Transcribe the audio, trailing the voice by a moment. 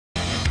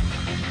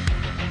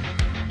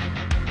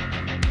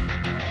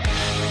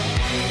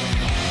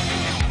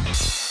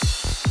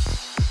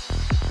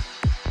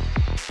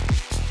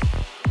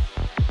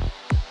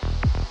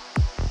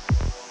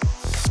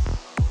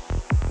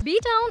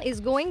B-Town is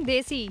going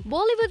desi.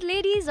 Bollywood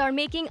ladies are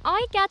making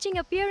eye-catching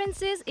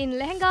appearances in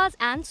lehengas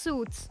and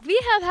suits. We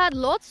have had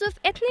lots of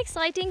ethnic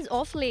sightings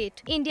of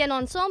late. Indian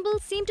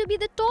ensembles seem to be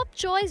the top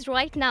choice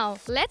right now.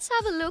 Let's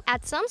have a look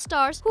at some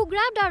stars who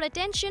grabbed our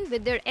attention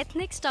with their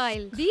ethnic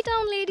style.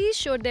 B-Town ladies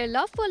showed their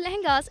love for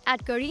lehengas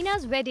at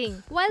Kareena's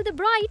wedding. While the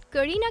bride,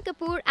 Kareena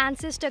Kapoor and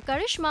sister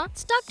Karishma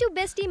stuck to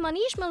bestie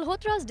Manish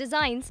Malhotra's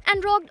designs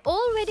and rocked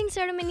all wedding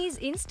ceremonies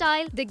in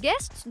style, the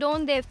guests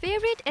donned their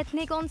favorite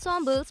ethnic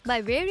ensembles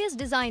by various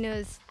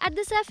designers. At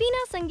the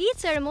Safina Sangeet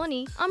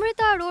ceremony,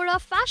 Amrita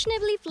Arora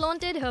fashionably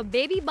flaunted her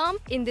baby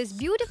bump in this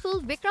beautiful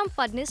Vikram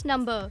Fadnis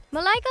number.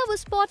 Malaika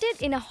was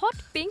spotted in a hot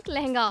pink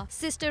lehenga.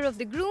 Sister of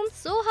the groom,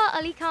 Soha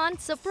Ali Khan,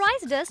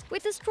 surprised us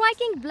with a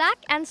striking black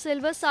and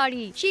silver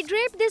sari. She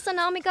draped this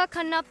Anamika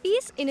Khanna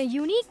piece in a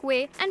unique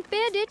way and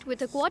paired it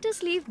with a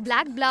quarter-sleeve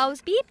black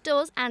blouse, peep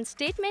toes and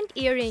statement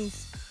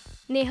earrings.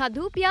 Neha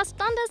Dhupia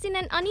stunned us in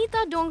an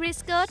Anita Dongre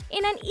skirt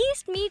in an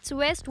East meets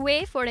West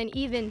way for an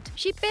event.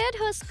 She paired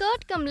her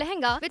skirt cum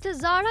lehenga with a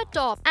Zara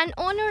top and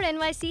Honor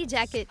NYC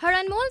jacket. Her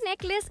Anmol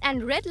necklace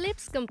and red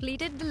lips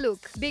completed the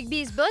look. Big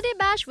B's birthday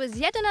bash was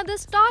yet another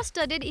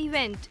star-studded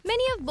event.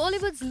 Many of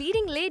Bollywood's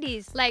leading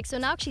ladies like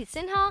Sonakshi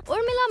Sinha,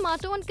 Urmila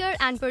Matondkar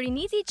and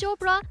Parineeti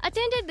Chopra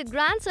attended the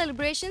grand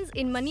celebrations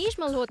in Manish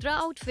Malhotra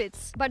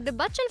outfits. But the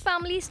Bachchan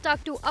family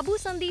stuck to Abu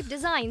Sandeep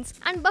designs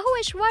and Bahu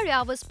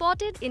Aishwarya was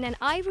spotted in an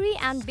ivory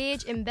and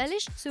beige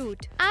embellished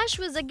suit. Ash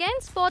was again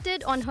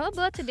spotted on her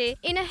birthday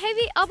in a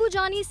heavy Abu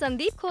Jani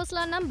Sandeep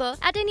Khosla number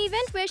at an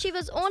event where she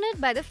was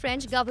honored by the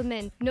French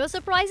government. No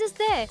surprises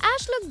there.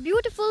 Ash looked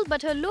beautiful,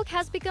 but her look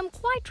has become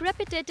quite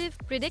repetitive,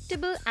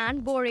 predictable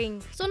and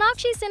boring.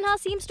 Sonakshi Sinha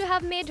seems to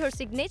have made her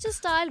signature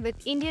style with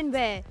Indian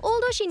wear.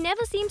 Although she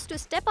never seems to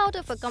step out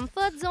of her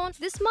comfort zone,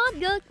 this smart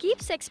girl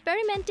keeps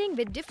experimenting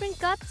with different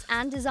cuts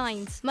and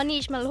designs.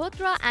 Manish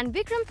Malhotra and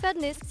Vikram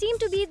Fadnis seem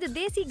to be the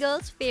Desi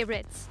girls'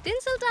 favorites.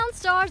 Tinseltown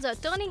stars are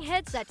turning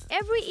heads at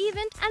every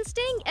event and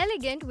staying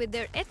elegant with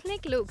their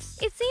ethnic looks.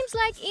 It seems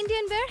like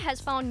Indian wear has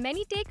found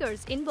many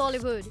takers in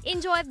Bollywood.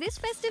 Enjoy this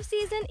festive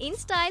season in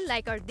style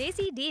like our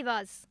Desi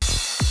divas.